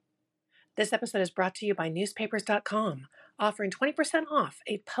This episode is brought to you by newspapers.com, offering 20% off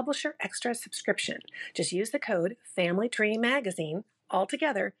a Publisher Extra subscription. Just use the code FamilyTreeMagazine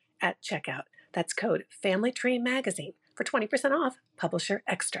altogether at checkout. That's code FamilyTreeMagazine for 20% off Publisher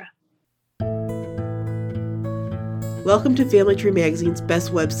Extra. Welcome to Family Tree Magazine's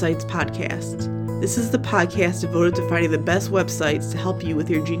Best Websites podcast. This is the podcast devoted to finding the best websites to help you with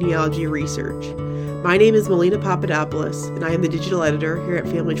your genealogy research. My name is Melina Papadopoulos, and I am the digital editor here at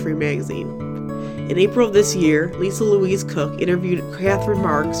Family Tree Magazine. In April of this year, Lisa Louise Cook interviewed Kathryn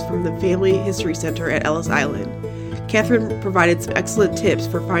Marks from the Family History Center at Ellis Island. Kathryn provided some excellent tips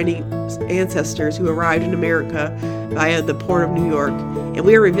for finding ancestors who arrived in America via the Port of New York, and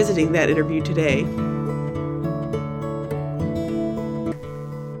we are revisiting that interview today.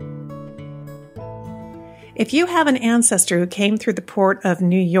 If you have an ancestor who came through the Port of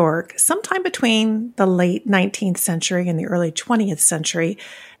New York sometime between the late 19th century and the early 20th century,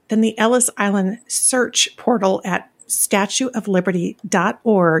 then the Ellis Island search portal at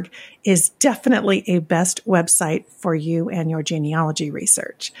statueofliberty.org is definitely a best website for you and your genealogy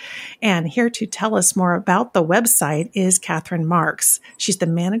research. And here to tell us more about the website is Kathryn Marks. She's the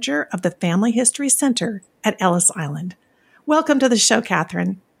manager of the Family History Center at Ellis Island. Welcome to the show,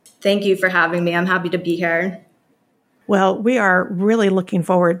 Kathryn. Thank you for having me. I'm happy to be here. Well, we are really looking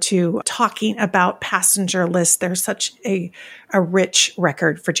forward to talking about passenger lists. There's such a rich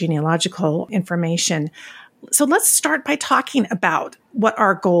record for genealogical information. So let's start by talking about what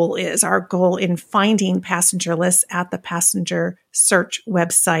our goal is, our goal in finding passenger lists at the passenger search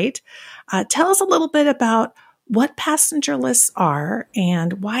website. Tell us a little bit about what passenger lists are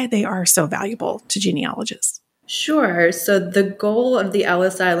and why they are so valuable to genealogists. Sure. So the goal of the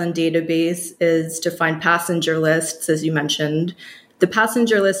Ellis Island database is to find passenger lists, as you mentioned. The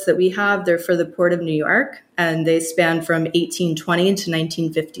passenger lists that we have, they're for the Port of New York, and they span from 1820 to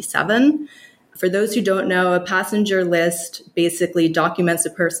 1957. For those who don't know, a passenger list basically documents a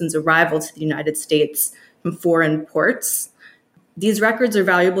person's arrival to the United States from foreign ports. These records are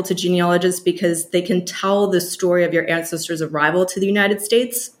valuable to genealogists because they can tell the story of your ancestors' arrival to the United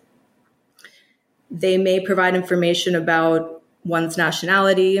States. They may provide information about one's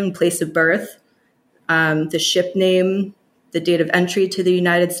nationality and place of birth, the ship name, the date of entry to the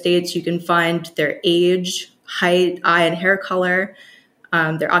United States. You can find their age, height, eye and hair color.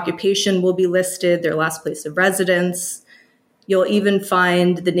 Their occupation will be listed, their last place of residence. You'll even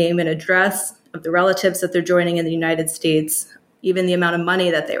find the name and address of the relatives that they're joining in the United States, even the amount of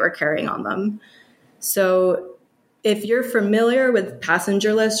money that they were carrying on them. So if you're familiar with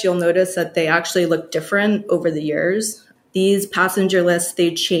passenger lists, you'll notice that they actually look different over the years. These passenger lists,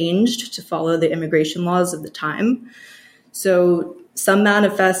 they changed to follow the immigration laws of the time. So some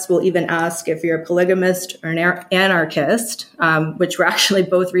manifests will even ask if you're a polygamist or an anarchist, which were actually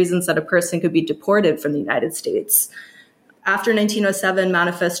both reasons that a person could be deported from the United States. After 1907,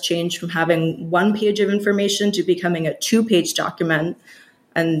 manifests changed from having one page of information to becoming a two-page document.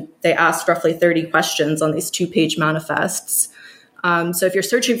 And they asked roughly 30 questions on these two-page manifests. So if you're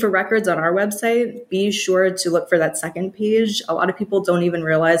searching for records on our website, be sure to look for that second page. A lot of people don't even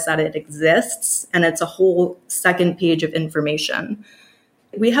realize that it exists, and it's a whole second page of information.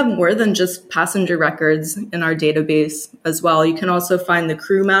 We have more than just passenger records in our database as well. You can also find the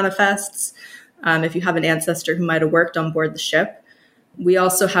crew manifests if you have an ancestor who might have worked on board the ship. We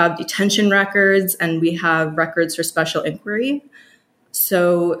also have detention records, and we have records for special inquiry.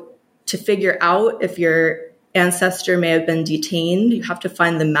 So to figure out if your ancestor may have been detained, you have to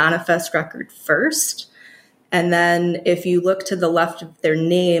find the manifest record first. And then if you look to the left of their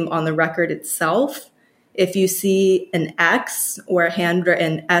name on the record itself, if you see an X or a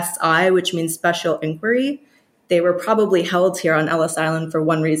handwritten SI, which means special inquiry, they were probably held here on Ellis Island for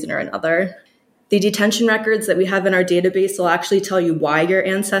one reason or another. The detention records that we have in our database will actually tell you why your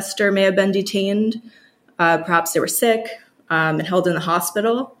ancestor may have been detained. Perhaps they were sick, and held in the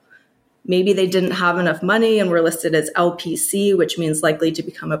hospital. Maybe they didn't have enough money and were listed as LPC, which means likely to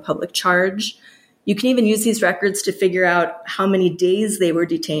become a public charge. You can even use these records to figure out how many days they were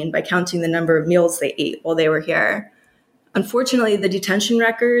detained by counting the number of meals they ate while they were here. Unfortunately, the detention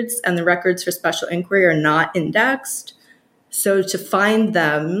records and the records for special inquiry are not indexed. So to find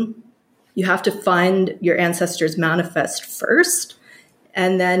them, you have to find your ancestor's manifest first.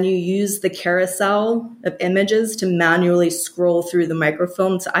 And then you use the carousel of images to manually scroll through the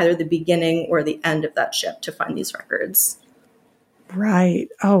microfilm to either the beginning or the end of that ship to find these records. Right.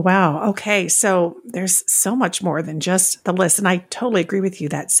 Oh, wow. Okay. So there's so much more than just the list. And I totally agree with you.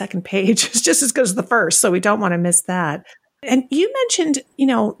 That second page is just as good as the first. So we don't want to miss that. And you mentioned,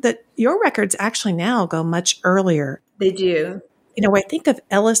 that your records actually now go much earlier. They do. I think of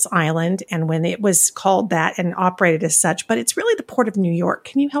Ellis Island and when it was called that and operated as such, but it's really the Port of New York.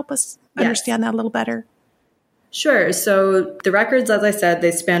 Can you help us understand that a little better? Sure. So the records, as I said,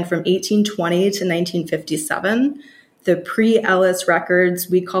 they span from 1820 to 1957. The pre-Ellis records,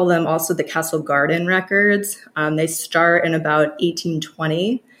 we call them also the Castle Garden records. They start in about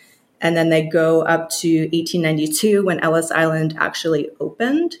 1820, and then they go up to 1892 when Ellis Island actually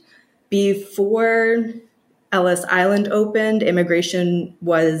opened. Before Ellis Island opened, immigration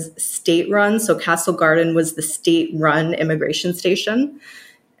was state-run, so Castle Garden was the state-run immigration station.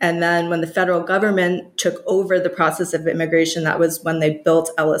 And then when the federal government took over the process of immigration, that was when they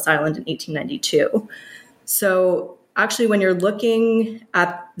built Ellis Island in 1892. So actually, when you're looking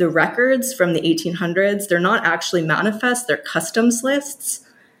at the records from the 1800s, they're not actually manifests, they're customs lists.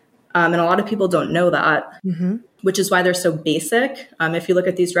 And a lot of people don't know that, which is why they're so basic. If you look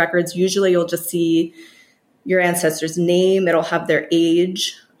at these records, usually you'll just see your ancestor's name, it'll have their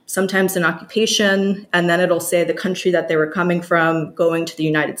age, sometimes an occupation, and then it'll say the country that they were coming from going to the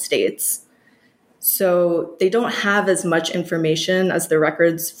United States. So they don't have as much information as the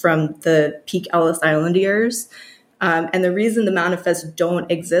records from the peak Ellis Island years. And the reason the manifests don't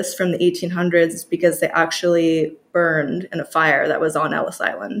exist from the 1800s is because they actually burned in a fire that was on Ellis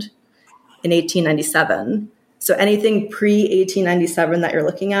Island in 1897. So anything pre-1897 that you're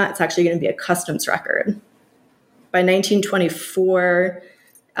looking at, it's actually going to be a customs record. By 1924,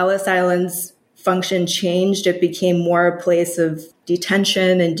 Ellis Island's function changed. It became more a place of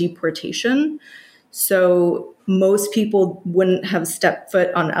detention and deportation. So most people wouldn't have stepped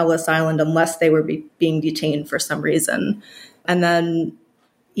foot on Ellis Island unless they were being detained for some reason. And then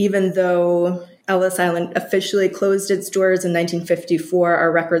even though Ellis Island officially closed its doors in 1954,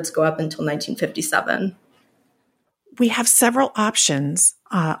 our records go up until 1957. We have several options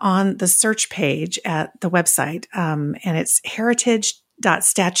on the search page at the website, and it's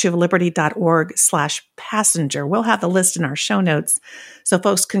heritage.statueofliberty.org/passenger. We'll have the list in our show notes so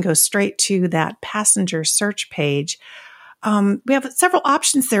folks can go straight to that passenger search page. We have several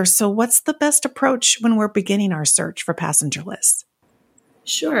options there. So what's the best approach when we're beginning our search for passenger lists?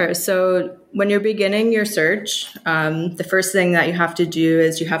 Sure. So when you're beginning your search, the first thing that you have to do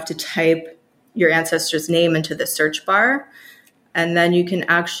is you have to type your ancestor's name into the search bar. And then you can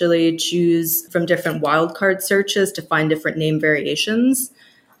actually choose from different wildcard searches to find different name variations.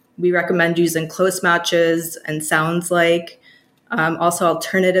 We recommend using close matches and sounds like. Also,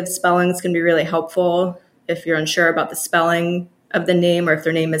 alternative spellings can be really helpful if you're unsure about the spelling of the name or if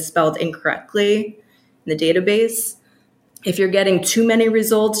their name is spelled incorrectly in the database. If you're getting too many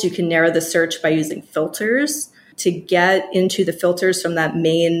results, you can narrow the search by using filters. To get into the filters from that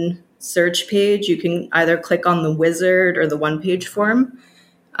main search page, you can either click on the wizard or the one-page form.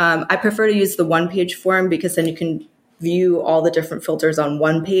 I prefer to use the one-page form because then you can view all the different filters on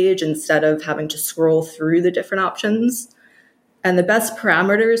one page instead of having to scroll through the different options. And the best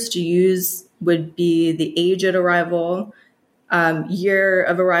parameters to use would be the age at arrival, year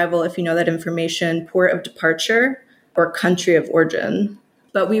of arrival, if you know that information, port of departure, or country of origin.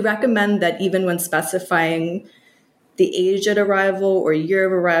 But we recommend that even when specifying the age at arrival or year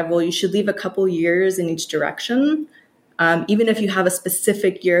of arrival, you should leave a couple years in each direction. Even if you have a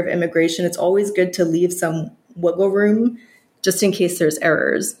specific year of immigration, it's always good to leave some wiggle room just in case there's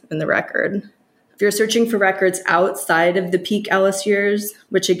errors in the record. If you're searching for records outside of the peak Ellis years,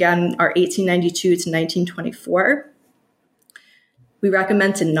 which again are 1892 to 1924, we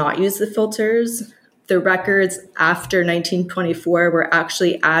recommend to not use the filters. The records after 1924 were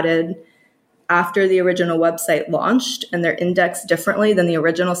actually added after the original website launched, and they're indexed differently than the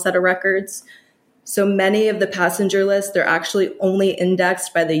original set of records. So many of the passenger lists, they're actually only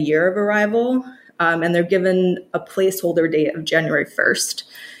indexed by the year of arrival, and they're given a placeholder date of January 1st.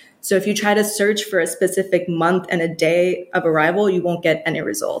 So if you try to search for a specific month and a day of arrival, you won't get any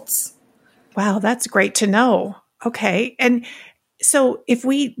results. Wow, that's great to know. Okay. And so if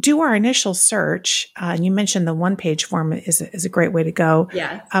we do our initial search, and you mentioned the one-page form is a great way to go.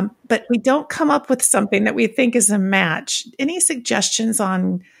 Yeah. But we don't come up with something that we think is a match. Any suggestions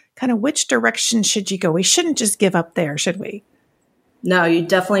on kind of which direction should you go? We shouldn't just give up there, should we? No, you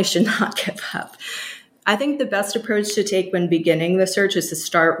definitely should not give up. I think the best approach to take when beginning the search is to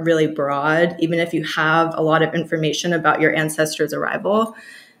start really broad, even if you have a lot of information about your ancestor's arrival.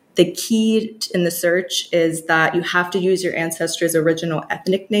 The key in the search is that you have to use your ancestor's original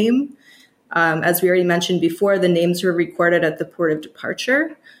ethnic name. As we already mentioned before, the names were recorded at the port of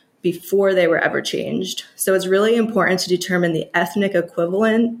departure before they were ever changed. So it's really important to determine the ethnic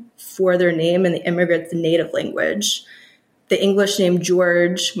equivalent for their name in the immigrant's native language. The English name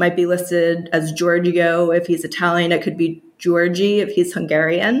George might be listed as Giorgio. If he's Italian, it could be Georgi if he's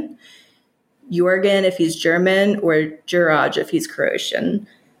Hungarian, Jorgen if he's German, or Juraj if he's Croatian.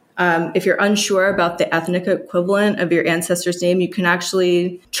 If you're unsure about the ethnic equivalent of your ancestor's name, you can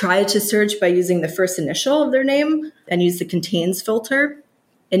actually try to search by using the first initial of their name and use the contains filter.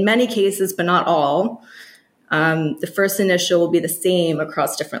 In many cases, but not all, the first initial will be the same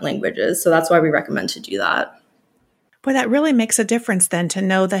across different languages. So that's why we recommend to do that. Boy, that really makes a difference then to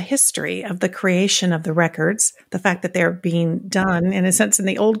know the history of the creation of the records, the fact that they're being done, in a sense, in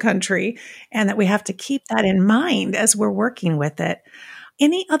the old country, and that we have to keep that in mind as we're working with it.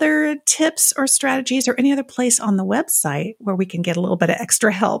 Any other tips or strategies or any other place on the website where we can get a little bit of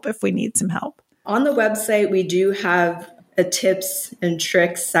extra help if we need some help? On the website, we do have a tips and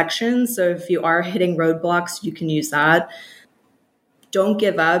tricks section. So if you are hitting roadblocks, you can use that. Don't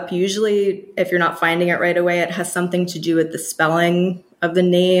give up. Usually, if you're not finding it right away, it has something to do with the spelling of the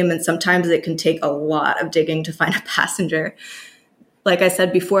name. And sometimes it can take a lot of digging to find a passenger. Like I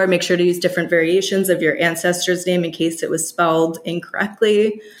said before, make sure to use different variations of your ancestor's name in case it was spelled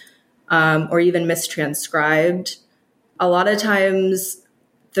incorrectly or even mistranscribed. A lot of times,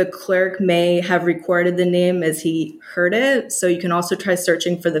 the clerk may have recorded the name as he heard it. So you can also try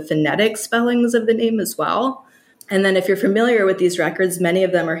searching for the phonetic spellings of the name as well. And then if you're familiar with these records, many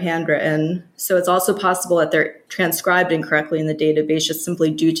of them are handwritten. So it's also possible that they're transcribed incorrectly in the database just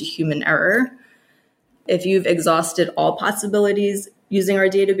simply due to human error. If you've exhausted all possibilities using our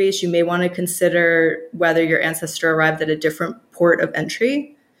database, you may want to consider whether your ancestor arrived at a different port of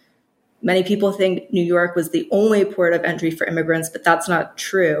entry. Many people think New York was the only port of entry for immigrants, but that's not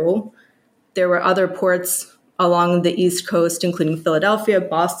true. There were other ports along the East Coast, including Philadelphia,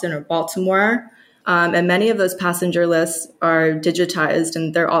 Boston, or Baltimore. And many of those passenger lists are digitized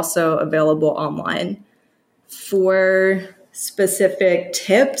and they're also available online. For specific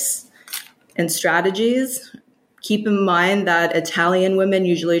tips and strategies, keep in mind that Italian women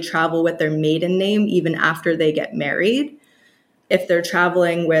usually travel with their maiden name even after they get married. If they're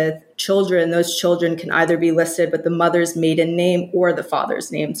traveling with children, those children can either be listed with the mother's maiden name or the father's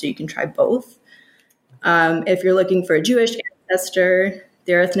name, so you can try both. If you're looking for a Jewish ancestor,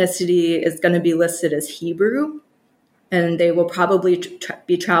 their ethnicity is going to be listed as Hebrew, and they will probably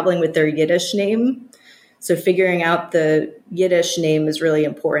be traveling with their Yiddish name. So figuring out the Yiddish name is really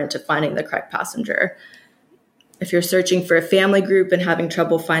important to finding the correct passenger. If you're searching for a family group and having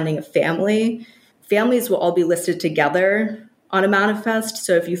trouble finding a family, families will all be listed together on a manifest.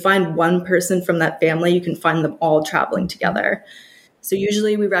 So if you find one person from that family, you can find them all traveling together. So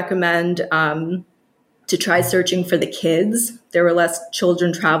usually we recommend to try searching for the kids. There were less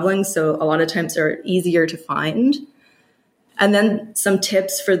children traveling, so a lot of times they're easier to find. And then some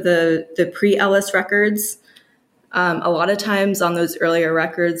tips for the pre-Ellis records. A lot of times on those earlier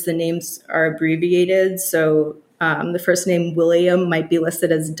records, the names are abbreviated. So the first name William might be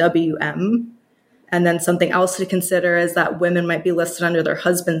listed as WM. And then something else to consider is that women might be listed under their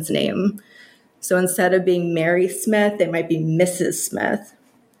husband's name. So instead of being Mary Smith, they might be Mrs. Smith.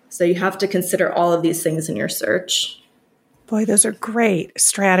 So you have to consider all of these things in your search. Boy, those are great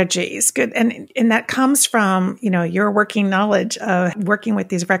strategies. Good. And that comes from, your working knowledge of working with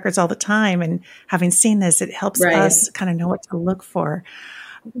these records all the time and having seen this, it helps us kind of know what to look for.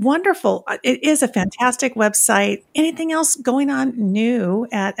 Wonderful. It is a fantastic website. Anything else going on new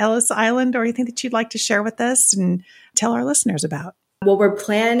at Ellis Island or anything that you'd like to share with us and tell our listeners about? Well, we're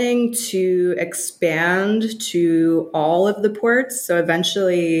planning to expand to all of the ports. So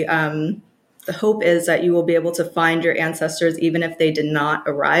eventually, the hope is that you will be able to find your ancestors even if they did not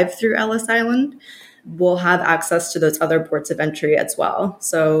arrive through Ellis Island. We'll have access to those other ports of entry as well.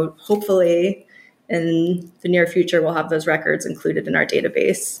 So hopefully in the near future, we'll have those records included in our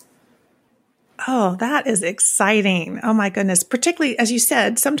database. Oh, that is exciting. Oh, my goodness. Particularly, as you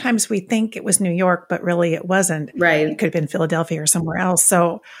said, sometimes we think it was New York, but really it wasn't. Right. It could have been Philadelphia or somewhere else.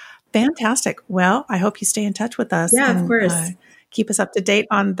 So fantastic. Well, I hope you stay in touch with us. Yeah, of course. Keep us up to date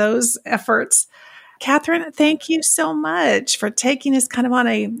on those efforts. Kathryn, thank you so much for taking us kind of on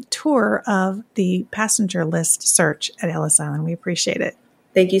a tour of the passenger list search at Ellis Island. We appreciate it.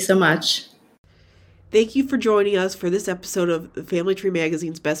 Thank you so much. Thank you for joining us for this episode of the Family Tree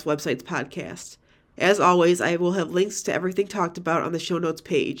Magazine's Best Websites podcast. As always, I will have links to everything talked about on the show notes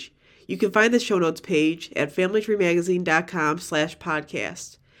page. You can find the show notes page at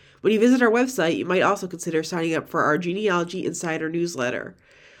familytreemagazine.com/podcast. When you visit our website, you might also consider signing up for our Genealogy Insider newsletter.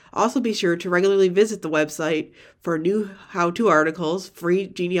 Also be sure to regularly visit the website for new how-to articles, free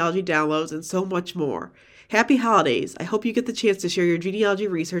genealogy downloads, and so much more. Happy holidays! I hope you get the chance to share your genealogy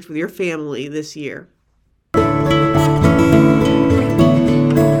research with your family this year.